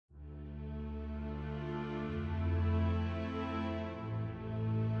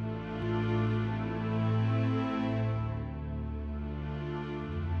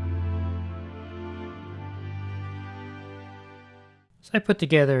So I put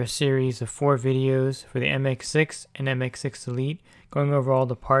together a series of 4 videos for the MX6 and MX6 Elite, going over all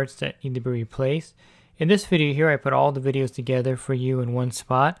the parts that need to be replaced. In this video here, I put all the videos together for you in one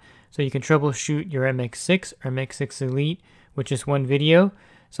spot, so you can troubleshoot your MX6 or MX6 Elite with just one video.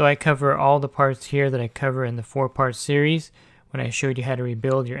 So I cover all the parts here that I cover in the 4-part series when I showed you how to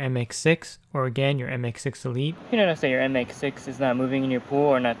rebuild your MX6 or again your MX6 Elite. You notice that your MX6 is not moving in your pool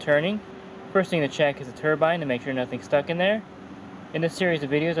or not turning. First thing to check is the turbine to make sure nothing's stuck in there. In this series of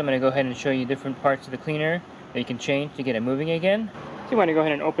videos, I'm going to go ahead and show you different parts of the cleaner that you can change to get it moving again. So you want to go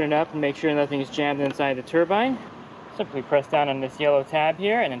ahead and open it up and make sure nothing is jammed inside the turbine. Simply press down on this yellow tab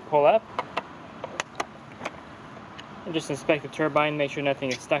here and then pull up. And just inspect the turbine, make sure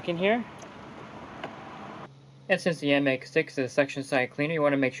nothing is stuck in here. And since the MX6 is a suction side cleaner, you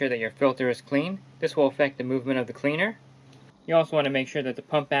want to make sure that your filter is clean. This will affect the movement of the cleaner. You also want to make sure that the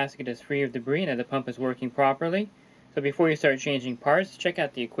pump basket is free of debris and that the pump is working properly. So before you start changing parts, check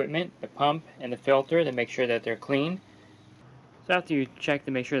out the equipment, the pump, and the filter to make sure that they're clean. So after you check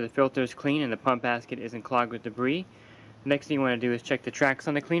to make sure the filter is clean and the pump basket isn't clogged with debris, the next thing you want to do is check the tracks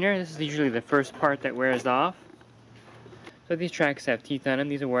on the cleaner. This is usually the first part that wears off. So these tracks have teeth on them.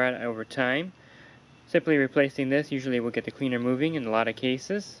 These will wear out over time. Simply replacing this usually will get the cleaner moving in a lot of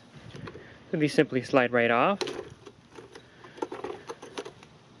cases. So these simply slide right off.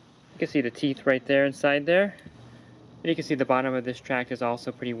 You can see the teeth right there inside there. And you can see the bottom of this track is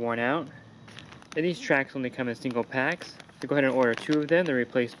also pretty worn out. And these tracks only come in single packs. So go ahead and order 2 of them to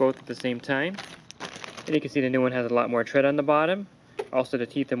replace both at the same time. And you can see the new one has a lot more tread on the bottom. Also the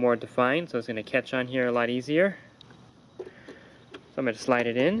teeth are more defined, so it's going to catch on here a lot easier. So I'm going to slide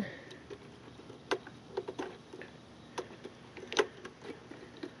it in.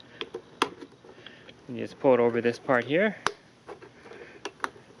 And you just pull it over this part here.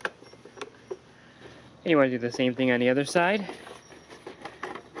 And you want to do the same thing on the other side.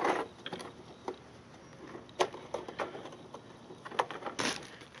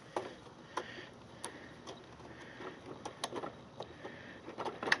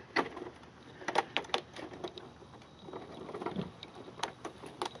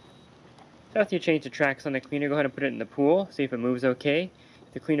 So after you change the tracks on the cleaner, go ahead and put it in the pool, see if it moves okay.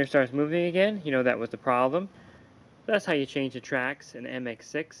 If the cleaner starts moving again, you know that was the problem. So that's how you change the tracks in the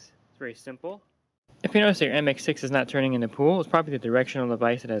MX6. It's very simple. If you notice that your MX6 is not turning in the pool, it's probably the directional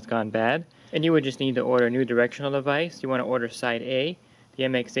device that has gone bad. And you would just need to order a new directional device. You want to order side A. The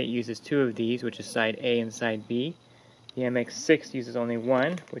MX8 uses 2 of these, which is side A and side B. The MX6 uses only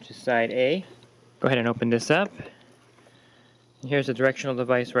 1, which is side A. Go ahead and open this up. And here's the directional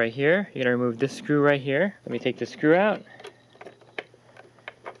device right here. You're going to remove this screw right here. Let me take the screw out.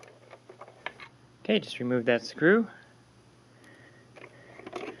 Okay, just remove that screw.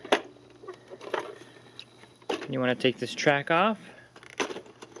 You want to take this track off.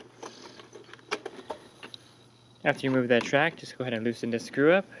 After you remove that track, just go ahead and loosen this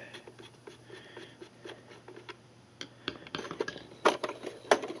screw up.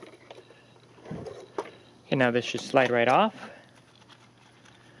 Okay, now this should slide right off.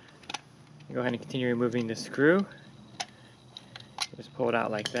 Go ahead and continue removing the screw. Just pull it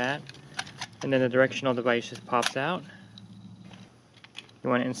out like that. And then the directional device just pops out. You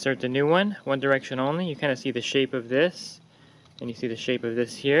want to insert the new one direction only. You kind of see the shape of this, and you see the shape of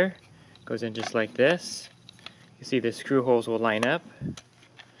this here. Goes in just like this. You see the screw holes will line up.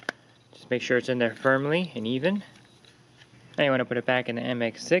 Just make sure it's in there firmly and even. Now you want to put it back in the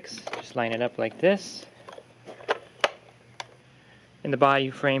MX6. Just line it up like this. And the body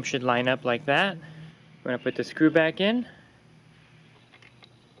frame should line up like that. You want to put the screw back in.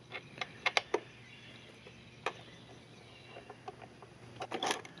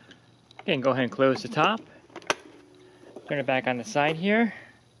 Okay, and go ahead and close the top. Turn it back on the side here.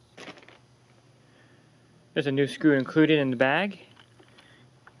 There's a new screw included in the bag. You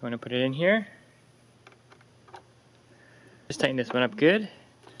want to put it in here. Just tighten this one up good.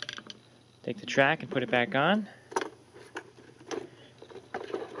 Take the track and put it back on.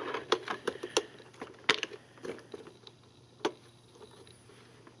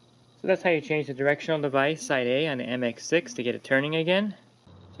 So that's how you change the directional device side A on the MX6 to get it turning again.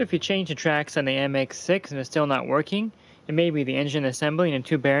 So if you change the tracks on the MX6 and it's still not working, it may be the engine assembly and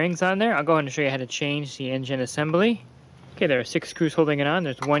 2 bearings on there. I'll go ahead and show you how to change the engine assembly. Okay, there are 6 screws holding it on.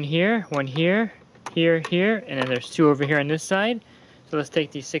 There's 1 here, 1 here, here, and then there's 2 over here on this side. So let's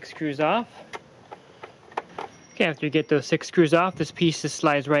take these 6 screws off. Okay, after you get those 6 screws off, this piece just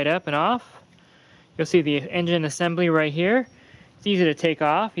slides right up and off. You'll see the engine assembly right here. It's easy to take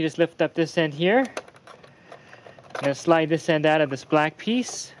off. You just lift up this end here. And then slide this end out of this black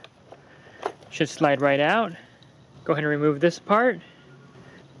piece. Should slide right out. Go ahead and remove this part.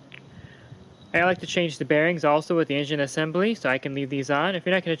 I like to change the bearings also with the engine assembly, so I can leave these on. If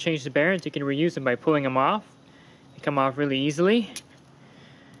you're not going to change the bearings, you can reuse them by pulling them off. They come off really easily.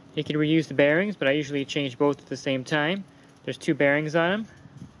 You can reuse the bearings, but I usually change both at the same time. There's 2 bearings on them.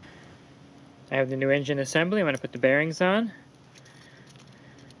 I have the new engine assembly. I'm going to put the bearings on.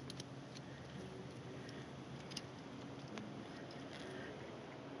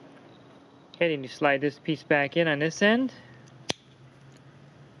 Okay, then you slide this piece back in on this end.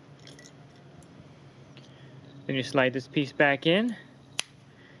 Then you slide this piece back in.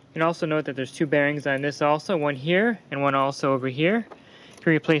 You can also note that there's 2 bearings on this also, one here and one also over here. You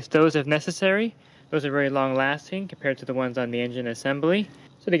can replace those if necessary. Those are very long lasting compared to the ones on the engine assembly.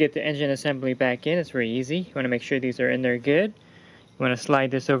 So to get the engine assembly back in, it's very easy. You want to make sure these are in there good. You want to slide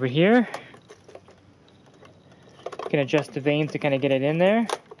this over here. You can adjust the vanes to kind of get it in there.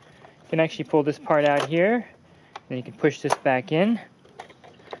 You can actually pull this part out here. Then you can push this back in.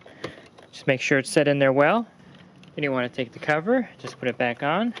 Just make sure it's set in there well. Then you want to take the cover, just put it back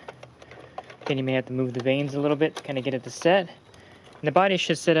on. Then you may have to move the vanes a little bit to kind of get it to set. And the body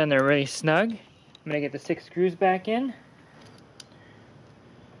should sit in there really snug. I'm going to get the 6 screws back in.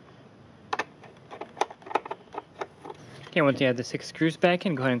 Okay, once you have the 6 screws back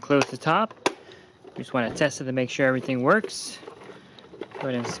in, go ahead and close the top. You just want to test it to make sure everything works. Go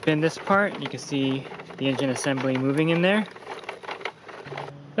ahead and spin this part. You can see the engine assembly moving in there.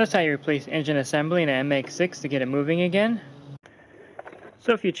 That's how you replace engine assembly in an MX6 to get it moving again.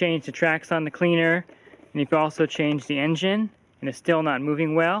 So if you change the tracks on the cleaner, and if you also change the engine, and it's still not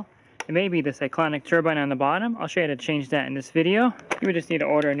moving well, it may be the cyclonic turbine on the bottom. I'll show you how to change that in this video. You would just need to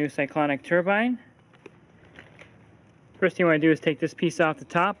order a new cyclonic turbine. First thing you want to do is take this piece off the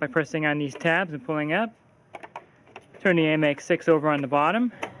top by pressing on these tabs and pulling up. Turn the MX6 over on the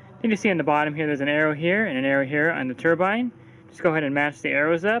bottom. Then you see on the bottom here there's an arrow here and an arrow here on the turbine. Just go ahead and match the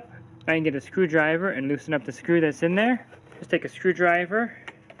arrows up. Now you can get a screwdriver and loosen up the screw that's in there. Just take a screwdriver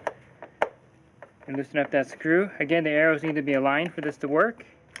and loosen up that screw. Again, the arrows need to be aligned for this to work.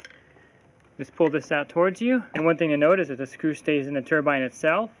 Just pull this out towards you. And one thing to note is that the screw stays in the turbine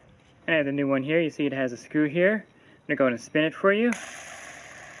itself. And I have the new one here. You see it has a screw here. I'm going to go ahead and spin it for you.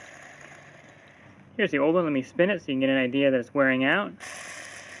 Here's the old one. Let me spin it so you can get an idea that it's wearing out.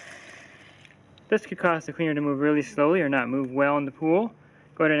 This could cause the cleaner to move really slowly or not move well in the pool.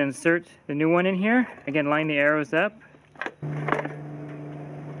 Go ahead and insert the new one in here. Again, line the arrows up.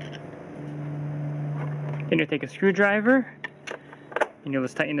 Then you'll take a screwdriver and you'll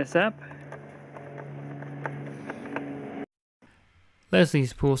just tighten this up.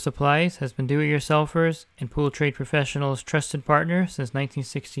 Leslie's Pool Supplies has been do-it-yourselfers and pool trade professionals' trusted partner since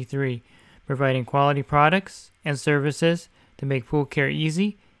 1963, providing quality products and services to make pool care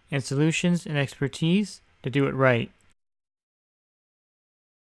easy and solutions and expertise to do it right.